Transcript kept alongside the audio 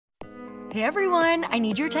Hey everyone, I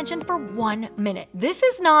need your attention for 1 minute. This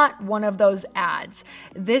is not one of those ads.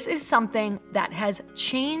 This is something that has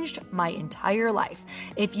changed my entire life.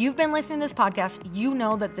 If you've been listening to this podcast, you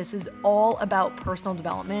know that this is all about personal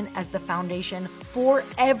development as the foundation for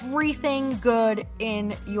everything good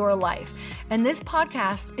in your life. And this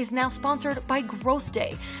podcast is now sponsored by Growth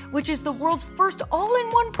Day, which is the world's first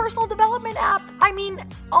all-in-one personal development app. I mean,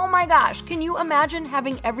 oh my gosh, can you imagine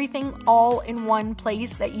having everything all in one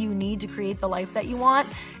place that you need to create the life that you want?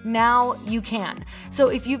 Now you can. So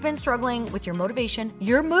if you've been struggling with your motivation,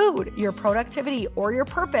 your mood, your productivity, or your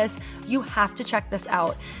purpose, you have to check this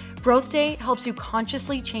out. Growth Day helps you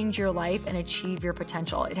consciously change your life and achieve your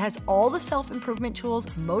potential. It has all the self-improvement tools,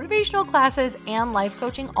 motivational classes, and life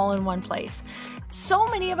coaching all in one place. So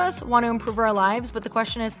many of us want to improve our lives, but the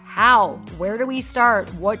question is how? Where do we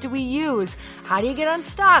start? What do we use? How do you get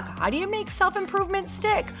unstuck? How do you make self-improvement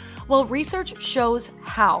stick? Well, research shows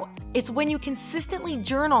how. It's when you consistently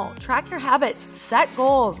journal, track your habits, set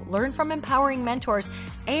goals, learn from empowering mentors,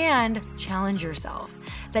 and challenge yourself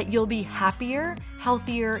that you'll be happier,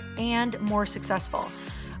 healthier, and more successful.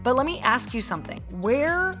 But let me ask you something.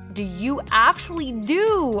 Where do you actually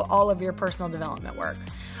do all of your personal development work?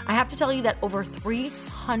 I have to tell you that over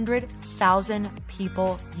 300,000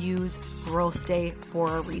 people use Growth Day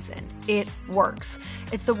for a reason. It works.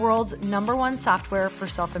 It's the world's #1 software for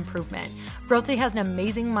self-improvement. Growth Day has an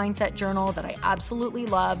amazing mindset journal that I absolutely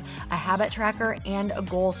love, a habit tracker, and a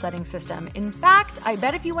goal-setting system. In fact, I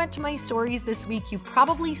bet if you went to my stories this week, you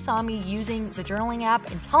probably saw me using the journaling app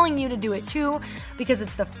and telling you to do it too, because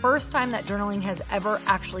it's the first time that journaling has ever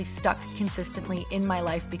actually stuck consistently in my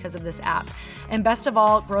life because of this app. And best of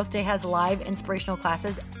all, Growth Day has live inspirational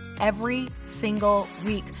classes every single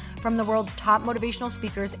week from the world's top motivational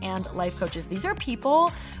speakers and life coaches. These are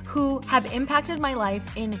people who have impacted my life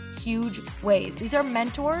in huge ways. These are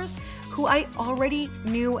mentors who I already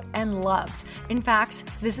knew and loved. In fact,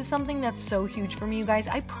 this is something that's so huge for me, you guys.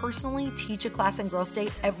 I personally teach a class in Growth Day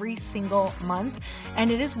every single month,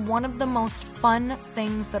 and it is one of the most fun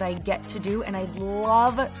things that I get to do, and I'd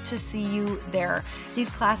love to see you there.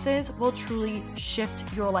 These classes will truly shift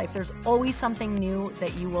your life. There's always something new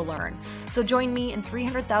that you will learn. So join me and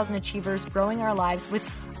 300,000 achievers growing our lives with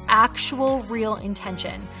actual real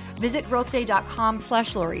intention. Visit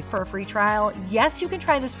growthday.com/Lori for a free trial. Yes, you can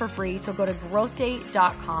try this for free. So go to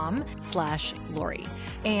growthday.com/Lori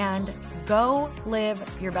and go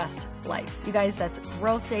live your best life. You guys, that's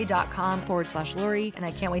growthday.com/Lori. And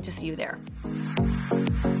I can't wait to see you there.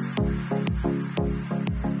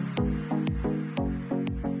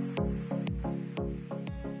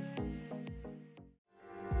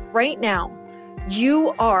 Right now,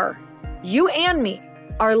 you and me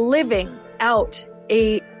are living out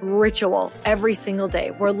a ritual every single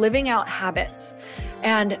day. We're living out habits.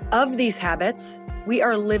 And of these habits, we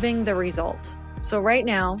are living the result. So right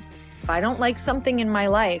now, if I don't like something in my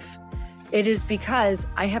life, it is because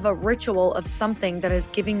I have a ritual of something that is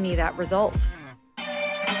giving me that result.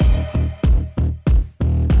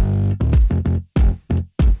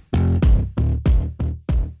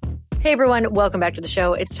 Hey everyone, welcome back to the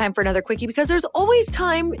show. It's time for another quickie because there's always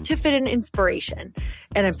time to fit in inspiration.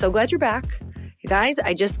 And I'm so glad you're back. You guys,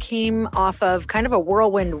 I just came off of kind of a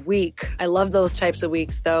whirlwind week. I love those types of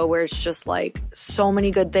weeks though, where it's just like so many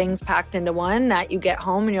good things packed into one that you get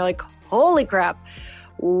home and you're like, holy crap,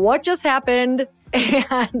 what just happened?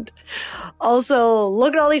 And also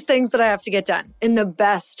look at all these things that I have to get done in the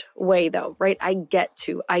best way though, right? I get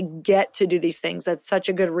to do these things. That's such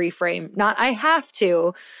a good reframe. Not I have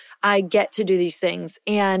to. I get to do these things.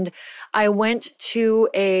 And I went to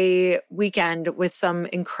a weekend with some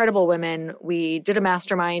incredible women. We did a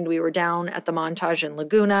mastermind. We were down at the Montage in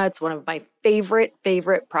Laguna. It's one of my favorite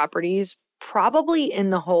properties, probably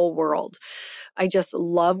in the whole world. I just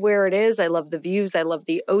love where it is. I love the views. I love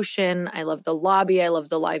the ocean. I love the lobby. I love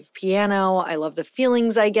the live piano. I love the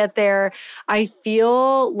feelings I get there. I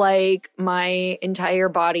feel like my entire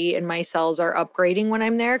body and my cells are upgrading when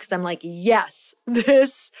I'm there because I'm like, yes,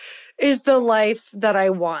 this is the life that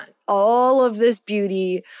I want. All of this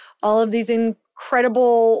beauty, all of these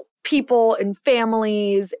incredible people and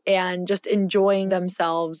families, and just enjoying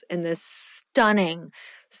themselves in this stunning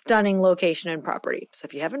location and property. So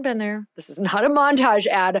if you haven't been there, this is not a Montage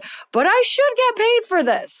ad, but I should get paid for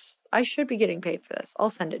this. I should be getting paid for this. I'll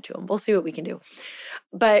send it to them. We'll see what we can do.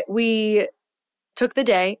 But we took the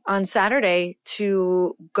day on Saturday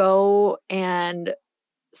to go and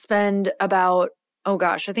spend about,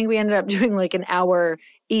 I think we ended up doing like an hour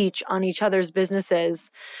each on each other's businesses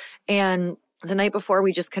and The night before,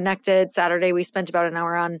 we just connected. Saturday, we spent about an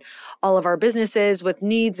hour on all of our businesses with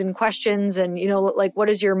needs and questions. And, like, what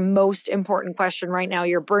is your most important question right now?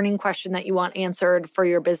 Your burning question that you want answered for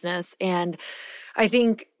your business. And I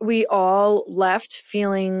think we all left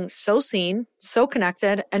feeling so seen, so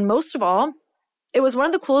connected. And most of all, it was one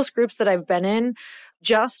of the coolest groups that I've been in,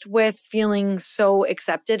 just with feeling so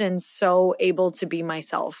accepted and so able to be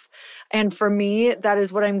myself. And for me, that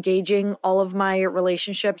is what I'm gauging all of my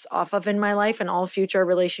relationships off of in my life, and all future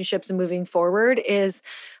relationships and moving forward is,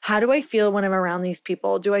 how do I feel when I'm around these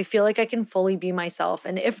people? Do I feel like I can fully be myself?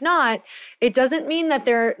 And if not, it doesn't mean that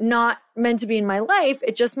they're not meant to be in my life.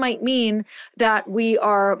 It just might mean that we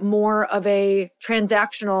are more of a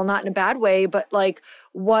transactional, not in a bad way, but like,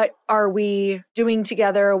 what are we doing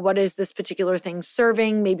together? What is this particular thing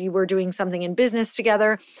serving? Maybe we're doing something in business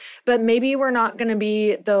together, but maybe we're not going to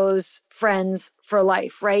be those friends for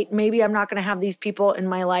life, right? Maybe I'm not going to have these people in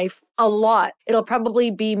my life a lot. It'll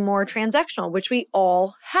probably be more transactional, which we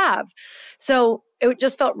all have. So it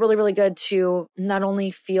just felt really, really good to not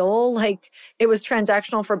only feel like it was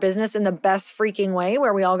transactional for business in the best freaking way,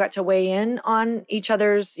 where we all got to weigh in on each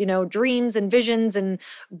other's, dreams and visions and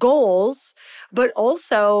goals, but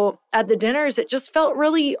also at the dinners, it just felt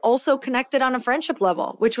really also connected on a friendship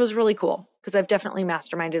level, which was really cool. Because I've definitely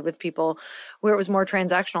masterminded with people where it was more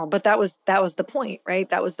transactional, but that was the point, right?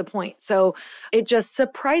 That was the point. So it just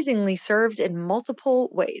surprisingly served in multiple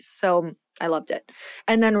ways. So I loved it.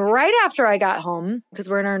 And then right after I got home, because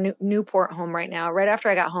we're in our Newport home right now, right after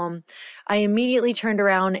I got home, I immediately turned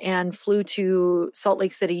around and flew to Salt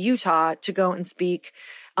Lake City, Utah to go and speak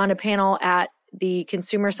on a panel at the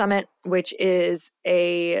Consumer Summit, which is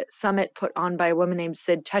a summit put on by a woman named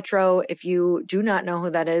Sid Tetro. If you do not know who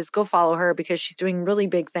that is, go follow her because she's doing really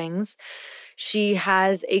big things. She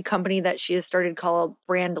has a company that she has started called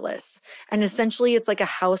Brandless. And essentially it's like a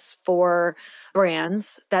house for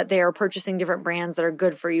brands that they are purchasing different brands that are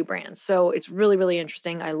good for you brands. So it's really, really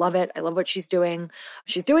interesting. I love it. I love what she's doing.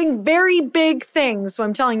 She's doing very big things. So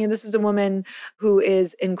I'm telling you, this is a woman who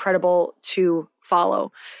is incredible to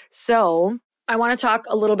follow. So I want to talk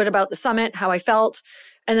a little bit about the summit, how I felt,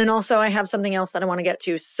 and then also I have something else that I want to get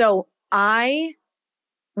to. So I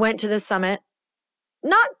went to this summit,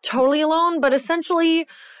 not totally alone, but essentially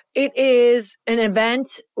it is an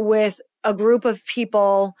event with a group of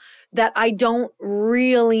people that I don't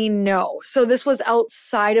really know. So this was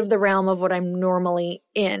outside of the realm of what I'm normally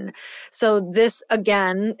in. So this,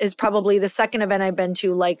 again, is probably the second event I've been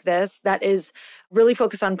to like this that is really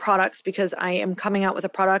focused on products, because I am coming out with a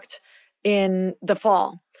product in the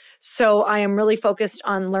fall. So I am really focused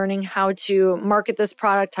on learning how to market this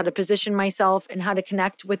product, how to position myself, and how to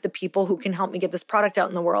connect with the people who can help me get this product out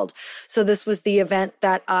in the world. So this was the event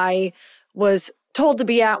that I was told to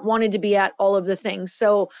be at, wanted to be at, all of the things.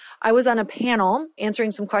 So I was on a panel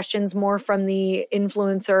answering some questions more from the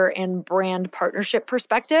influencer and brand partnership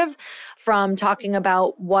perspective, from talking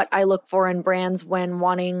about what I look for in brands when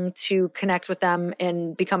wanting to connect with them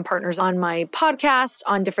and become partners on my podcast,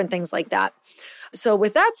 on different things like that. So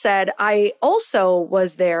with that said, I also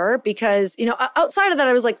was there because, outside of that,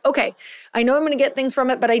 I was like, okay, I know I'm going to get things from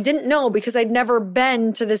it, but I didn't know because I'd never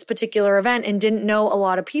been to this particular event and didn't know a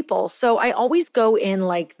lot of people. So I always go in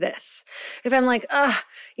like this. If I'm like,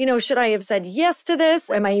 should I have said yes to this?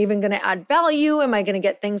 Am I even going to add value? Am I going to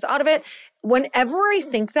get things out of it? Whenever I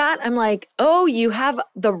think that, I'm like, oh, you have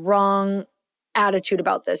the wrong attitude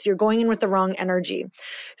about this. You're going in with the wrong energy.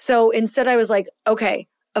 So instead I was like, okay,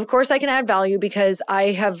 of course I can add value because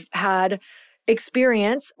I have had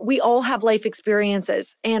experience. We all have life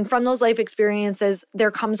experiences. And from those life experiences,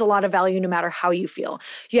 there comes a lot of value no matter how you feel.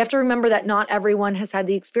 You have to remember that not everyone has had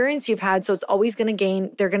the experience you've had. So it's always going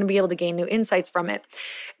to they're going to be able to gain new insights from it.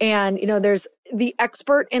 And, there's the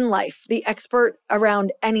expert in life, the expert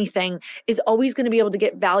around anything is always going to be able to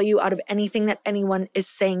get value out of anything that anyone is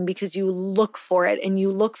saying, because you look for it and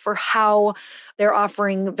you look for how they're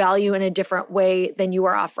offering value in a different way than you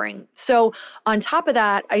are offering. So on top of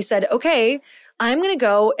that, I said, okay, I'm going to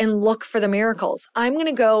go and look for the miracles. I'm going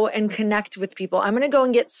to go and connect with people. I'm going to go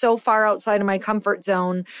and get so far outside of my comfort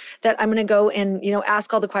zone that I'm going to go and,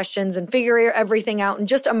 ask all the questions and figure everything out and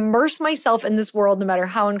just immerse myself in this world, no matter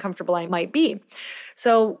how uncomfortable I might be.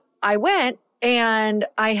 So I went And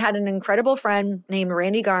I had an incredible friend named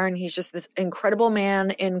Randy Garn. He's just this incredible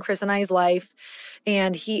man in Chris and I's life.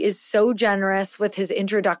 And he is so generous with his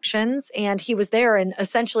introductions. And he was there and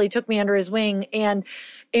essentially took me under his wing and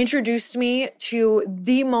introduced me to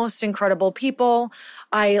the most incredible people.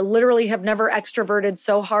 I literally have never extroverted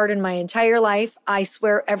so hard in my entire life. I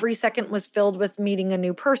swear every second was filled with meeting a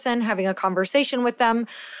new person, having a conversation with them,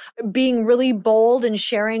 being really bold and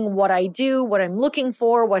sharing what I do, what I'm looking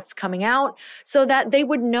for, what's coming out, so that they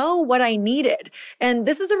would know what I needed. And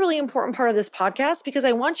this is a really important part of this podcast because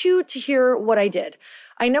I want you to hear what I did.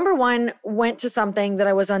 I, number one, went to something that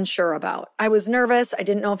I was unsure about. I was nervous. I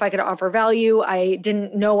didn't know if I could offer value. I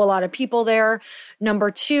didn't know a lot of people there.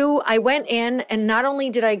 Number two, I went in and not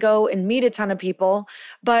only did I go and meet a ton of people,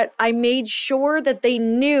 but I made sure that they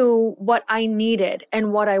knew what I needed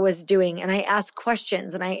and what I was doing. And I asked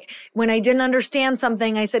questions. And when I didn't understand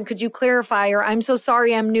something, I said, could you clarify? Or I'm so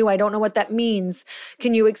sorry, I'm new. I don't know what that means.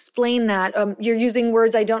 Can you explain that? You're using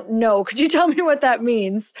words I don't know. Could you tell me what that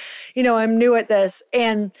means? I'm new at this.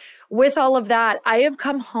 And with all of that, I have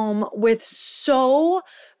come home with so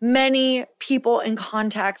many people and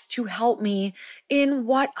contacts to help me in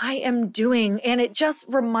what I am doing. And it just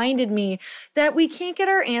reminded me that we can't get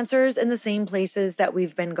our answers in the same places that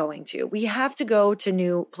we've been going to. We have to go to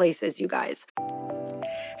new places, you guys.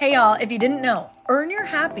 Hey y'all, if you didn't know, Earn Your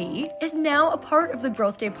Happy is now a part of the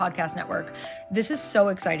Growth Day Podcast Network. This is so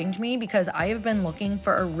exciting to me because I have been looking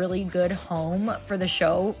for a really good home for the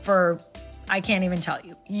show for I can't even tell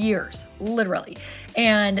you, years, literally.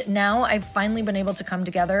 And now I've finally been able to come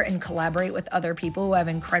together and collaborate with other people who have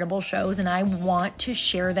incredible shows, and I want to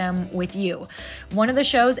share them with you. One of the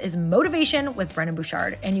shows is Motivation with Brendon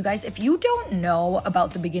Burchard. And you guys, if you don't know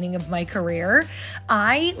about the beginning of my career,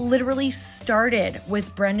 I literally started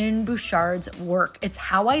with Brendon Burchard's work. It's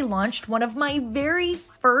how I launched one of my very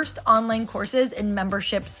first online courses and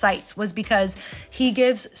membership sites, was because he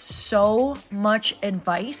gives so much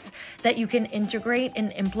advice that you can integrate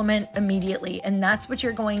and implement immediately. And that's what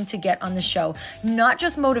you're going to get on the show. Not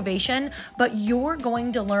just motivation, but you're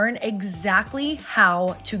going to learn exactly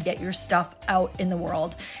how to get your stuff out in the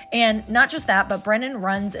world. And not just that, but Brendon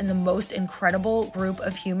runs in the most incredible group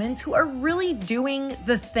of humans who are really doing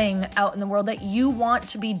the thing out in the world that you want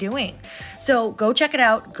to be doing. So go check it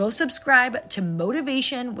out. Go subscribe to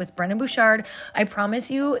Motivation with Brendon Burchard. I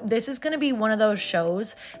promise you, this is going to be one of those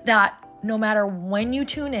shows that no matter when you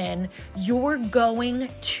tune in, you're going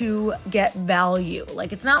to get value.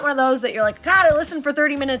 Like, it's not one of those that you're like, God, I listened for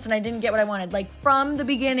 30 minutes and I didn't get what I wanted. Like, from the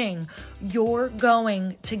beginning, you're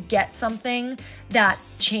going to get something that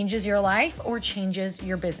changes your life or changes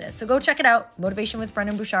your business. So go check it out. Motivation with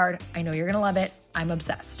Brendon Burchard. I know you're going to love it. I'm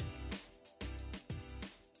obsessed.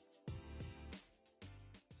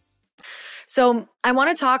 So I want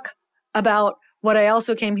to talk about what I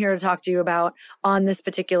also came here to talk to you about on this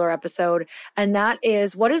particular episode. And that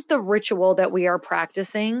is, what is the ritual that we are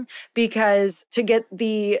practicing because to get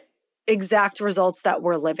the exact results that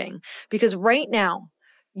we're living? Because right now,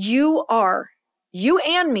 you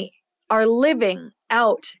and me are living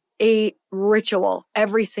out a ritual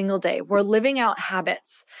every single day. We're living out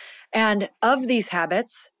habits. And of these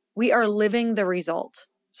habits, we are living the result.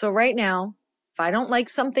 So right now, if I don't like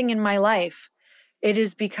something in my life, it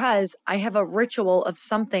is because I have a ritual of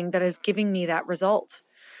something that is giving me that result.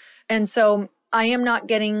 And so I am not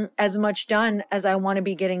getting as much done as I want to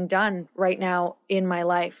be getting done right now in my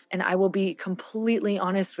life. And I will be completely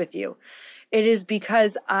honest with you. It is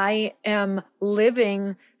because I am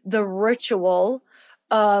living the ritual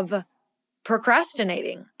of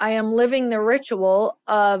procrastinating. I am living the ritual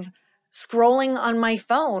of scrolling on my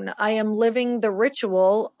phone. I am living the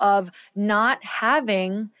ritual of not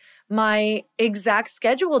having my exact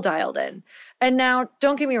schedule dialed in. And now,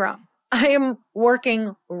 don't get me wrong, I am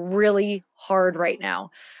working really hard right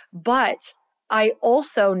now, but I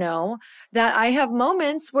also know that I have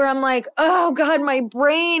moments where I'm like, oh God, my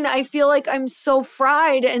brain, I feel like I'm so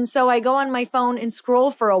fried. And so I go on my phone and scroll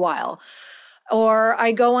for a while, or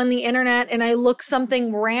I go on the internet and I look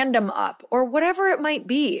something random up, or whatever it might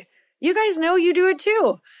be. You guys know you do it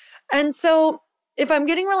too. And so if I'm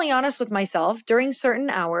getting really honest with myself during certain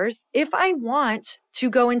hours, if I want to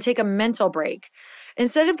go and take a mental break,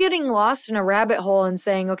 instead of getting lost in a rabbit hole and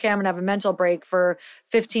saying, okay, I'm going to have a mental break for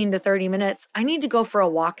 15 to 30 minutes, I need to go for a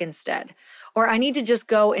walk instead. Or I need to just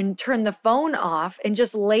go and turn the phone off and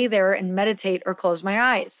just lay there and meditate or close my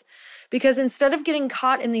eyes. Because instead of getting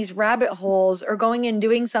caught in these rabbit holes or going and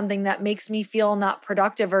doing something that makes me feel not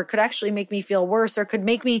productive or could actually make me feel worse or could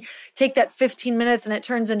make me take that 15 minutes and it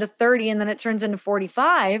turns into 30 and then it turns into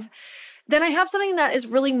 45, Then I have something that is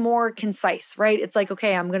really more concise, right? It's like,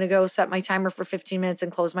 okay, I'm going to go set my timer for 15 minutes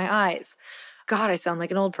and close my eyes. God, I sound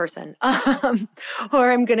like an old person.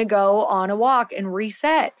 Or I'm going to go on a walk and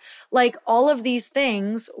reset. Like all of these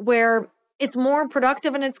things where it's more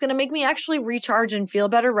productive and it's going to make me actually recharge and feel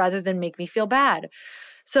better rather than make me feel bad.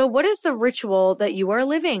 So what is the ritual that you are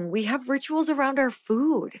living? We have rituals around our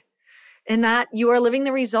food, and that you are living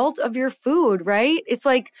the result of your food, right? It's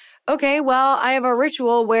like, okay, well, I have a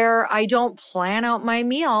ritual where I don't plan out my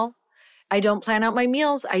meal. I don't plan out my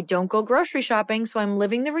meals. I don't go grocery shopping. So I'm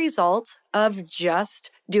living the result of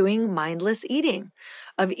just doing mindless eating,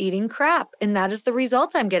 of eating crap. And that is the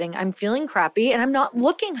result I'm getting. I'm feeling crappy and I'm not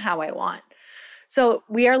looking how I want. So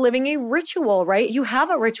we are living a ritual, right? You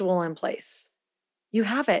have a ritual in place. You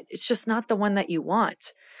have it. It's just not the one that you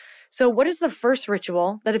want. So what is the first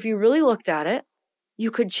ritual that if you really looked at it,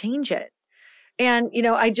 you could change it? And,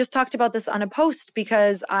 I just talked about this on a post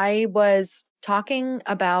because I was talking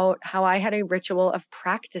about how I had a ritual of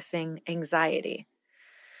practicing anxiety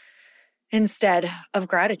instead of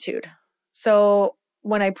gratitude. So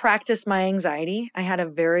when I practiced my anxiety, I had a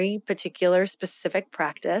very particular specific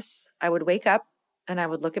practice. I would wake up and I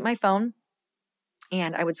would look at my phone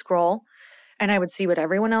and I would scroll. And I would see what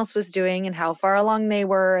everyone else was doing and how far along they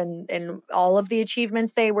were and all of the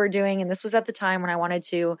achievements they were doing. And this was at the time when I wanted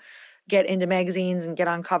to get into magazines and get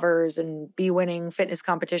on covers and be winning fitness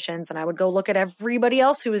competitions. And I would go look at everybody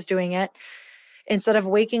else who was doing it instead of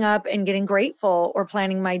waking up and getting grateful or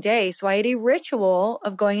planning my day. So I had a ritual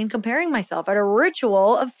of going and comparing myself. I had a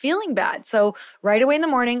ritual of feeling bad. So right away in the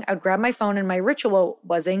morning, I would grab my phone and my ritual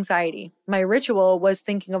was anxiety. My ritual was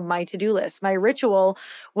thinking of my to-do list. My ritual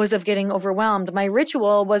was of getting overwhelmed. My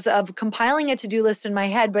ritual was of compiling a to-do list in my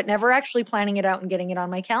head, but never actually planning it out and getting it on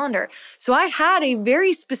my calendar. So I had a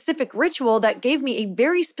very specific ritual that gave me a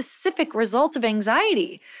very specific result of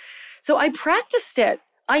anxiety. So I practiced it.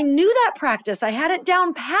 I knew that practice. I had it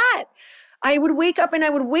down pat. I would wake up and I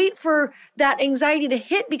would wait for that anxiety to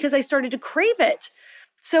hit because I started to crave it.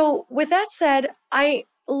 So with that said, I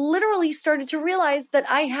literally started to realize that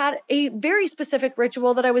I had a very specific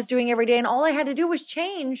ritual that I was doing every day. And all I had to do was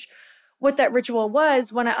change what that ritual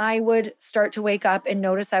was when I would start to wake up and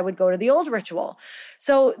notice I would go to the old ritual.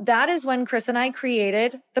 So that is when Chris and I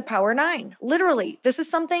created the Power 9. Literally, this is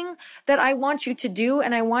something that I want you to do.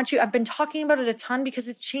 And I've been talking about it a ton because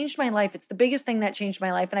it's changed my life. It's the biggest thing that changed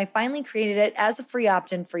my life. And I finally created it as a free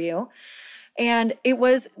opt-in for you. And it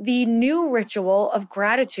was the new ritual of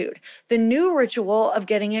gratitude, the new ritual of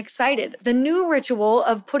getting excited, the new ritual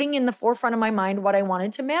of putting in the forefront of my mind what I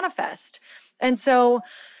wanted to manifest. And so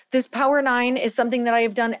this Power 9 is something that I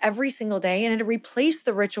have done every single day, and it replaced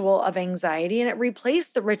the ritual of anxiety and it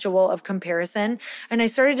replaced the ritual of comparison. And I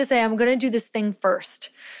started to say, I'm going to do this thing first.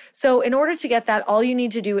 So in order to get that, all you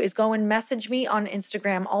need to do is go and message me on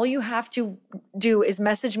Instagram. All you have to do is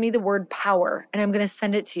message me the word power, and I'm going to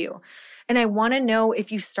send it to you. And I want to know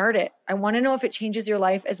if you start it. I want to know if it changes your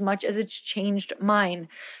life as much as it's changed mine.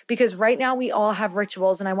 Because right now we all have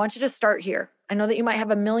rituals, and I want you to start here. I know that you might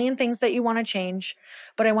have a million things that you want to change,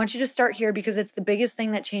 but I want you to start here because it's the biggest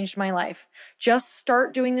thing that changed my life. Just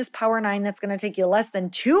start doing this Power 9 that's going to take you less than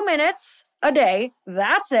 2 minutes a day.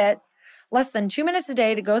 That's it. Less than 2 minutes a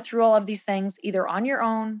day to go through all of these things, either on your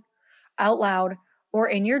own, out loud, or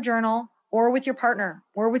in your journal, or with your partner,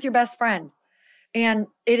 or with your best friend. And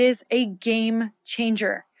it is a game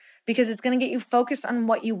changer because it's going to get you focused on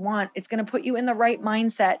what you want. It's going to put you in the right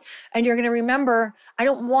mindset. And you're going to remember, I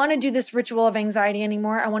don't want to do this ritual of anxiety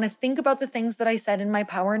anymore. I want to think about the things that I said in my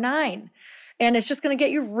Power 9. And it's just going to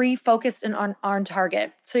get you refocused and on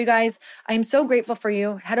target. So you guys, I am so grateful for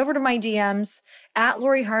you. Head over to my DMs at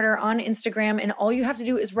Lori Harder on Instagram. And all you have to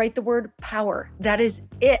do is write the word power. That is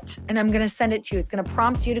it. And I'm going to send it to you. It's going to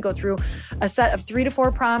prompt you to go through a set of 3 to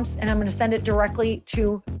 4 prompts. And I'm going to send it directly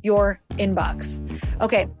to your inbox.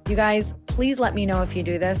 Okay, you guys, please let me know if you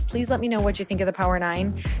do this. Please let me know what you think of the Power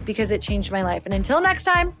 9 because it changed my life. And until next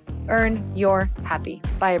time, earn your happy.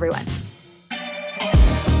 Bye, everyone.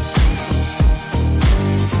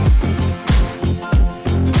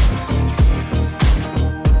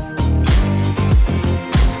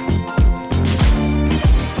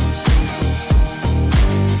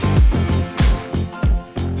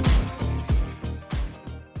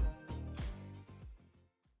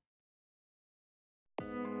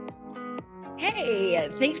 Hey,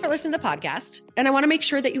 thanks for listening to the podcast. And I want to make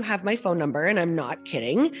sure that you have my phone number, and I'm not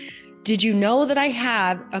kidding. Did you know that I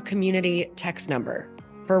have a community text number?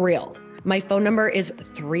 For real. My phone number is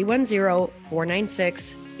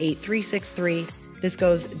 310-496-8363. This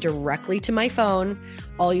goes directly to my phone.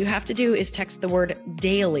 All you have to do is text the word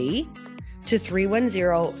daily to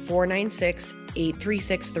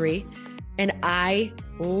 310-496-8363. And I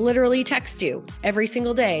literally text you every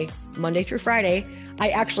single day, Monday through Friday. I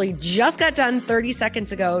actually just got done 30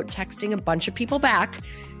 seconds ago texting a bunch of people back,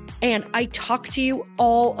 and I talk to you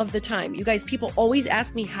all of the time. You guys, people always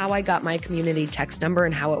ask me how I got my community text number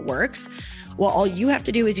and how it works. Well, all you have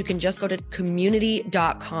to do is you can just go to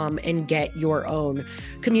community.com and get your own.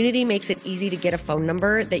 Community makes it easy to get a phone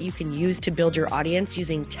number that you can use to build your audience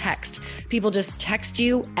using text. People just text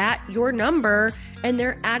you at your number and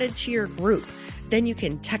they're added to your group. Then you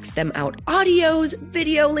can text them out audios,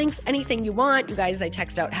 video links, anything you want. You guys, I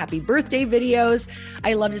text out happy birthday videos.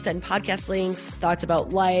 I love to send podcast links, thoughts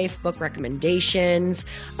about life, book recommendations,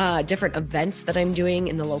 different events that I'm doing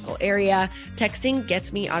in the local area. Texting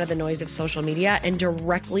gets me out of the noise of social media and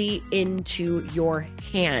directly into your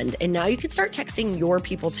hand. And now you can start texting your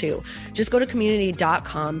people too. Just go to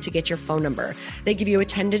community.com to get your phone number. They give you a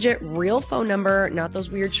 10-digit real phone number, not those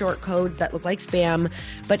weird short codes that look like spam,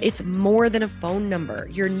 but it's more than a phone number.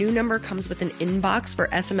 Your new number comes with an inbox for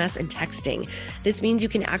SMS and texting. This means you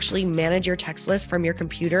can actually manage your text list from your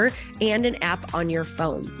computer and an app on your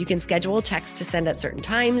phone. You can schedule text to send at certain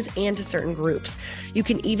times and to certain groups. You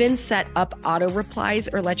can even set up auto replies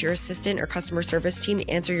or let your assistant or customer service team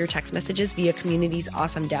answer your text messages via Community's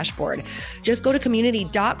awesome dashboard. Just go to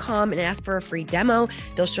community.com and ask for a free demo.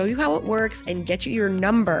 They'll show you how it works and get you your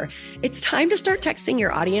number. It's time to start texting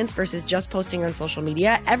your audience versus just posting on social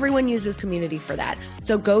media. Everyone uses Community for that.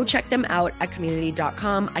 So go check them out at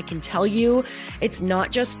community.com. I can tell you it's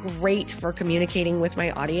not just great for communicating with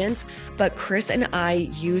my audience, but Chris and I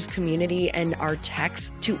use Community and our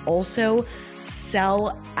texts to also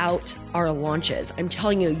sell out our launches. I'm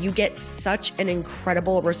telling you, you get such an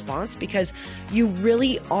incredible response because you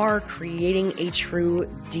really are creating a true,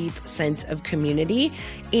 deep sense of community.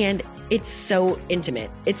 And it's so intimate.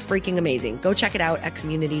 It's freaking amazing. Go check it out at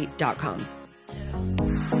community.com.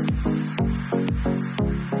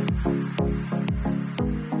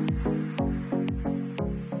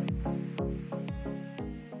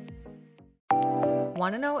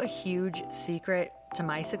 Want to know a huge secret to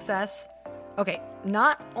my success? Okay,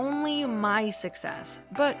 not only my success,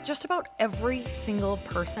 but just about every single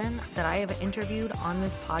person that I have interviewed on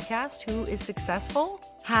this podcast who is successful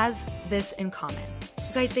has this in common.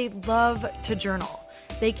 You guys, they love to journal.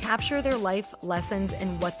 They capture their life lessons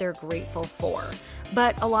and what they're grateful for.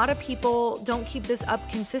 But a lot of people don't keep this up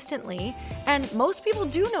consistently. And most people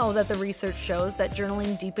do know that the research shows that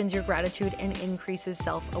journaling deepens your gratitude and increases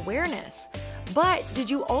self-awareness. But did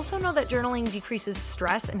you also know that journaling decreases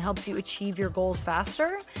stress and helps you achieve your goals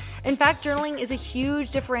faster? In fact, journaling is a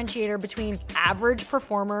huge differentiator between average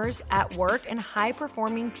performers at work and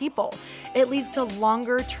high-performing people. It leads to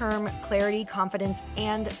longer-term clarity, confidence,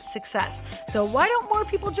 and success. So why don't more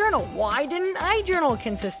people journal? Why didn't I journal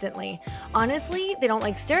consistently? Honestly, they don't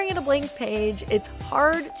like staring at a blank page. It's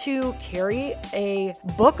hard to carry a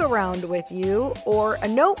book around with you or a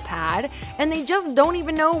notepad, and they just don't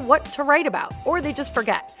even know what to write about, or they just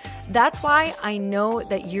forget. That's why I know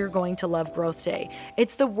that you're going to love Growth Day.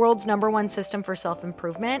 It's the world's #1 system for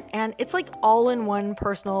self-improvement, and it's like all-in-one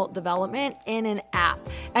personal development in an app.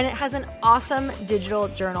 And it has an awesome digital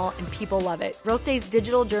journal, and people love it. Growth Day's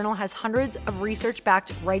digital journal has hundreds of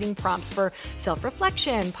research-backed writing prompts for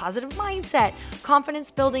self-reflection, positive mindset, confidence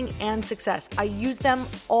building, and success. I use them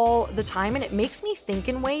all the time, and it makes me think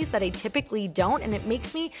in ways that I typically don't, and it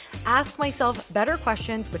makes me ask myself better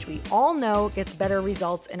questions, which we all know gets better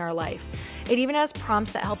results in our life. It even has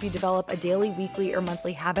prompts that help you develop a daily, weekly, or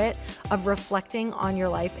monthly habit of reflecting on your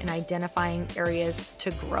life and identifying areas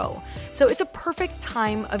to grow. So it's a perfect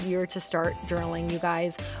time of year to start journaling, you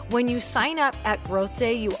guys. When you sign up at Growth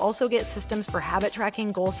Day, you also get systems for habit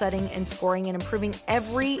tracking, goal setting, and scoring, and improving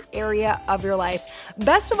every area of your life.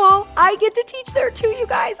 Best of all, I get to teach there too, you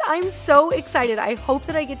guys. I'm so excited. I hope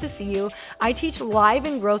that I get to see you. I teach live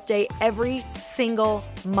in Growth Day every single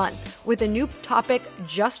month with a new topic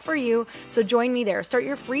just for you. So join me there. Start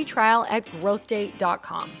your free trial at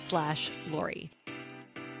growthday.com/Lori.